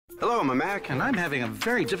on my Mac. And I'm having a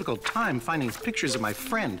very difficult time finding pictures of my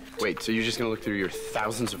friend. Wait, so you're just gonna look through your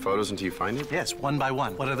thousands of photos until you find it? Yes, one by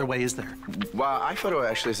one. What other way is there? Well, iPhoto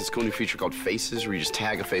actually has this cool new feature called Faces, where you just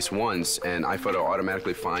tag a face once, and iPhoto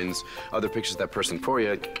automatically finds other pictures of that person for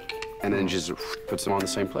you, and then just puts them on the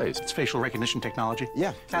same place. It's facial recognition technology?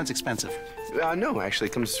 Yeah. Sounds expensive. No, actually,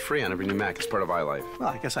 it comes free on every new Mac. It's part of iLife. Well,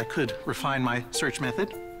 I guess I could refine my search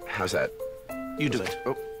method. How's that? You do it.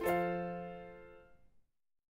 Oh.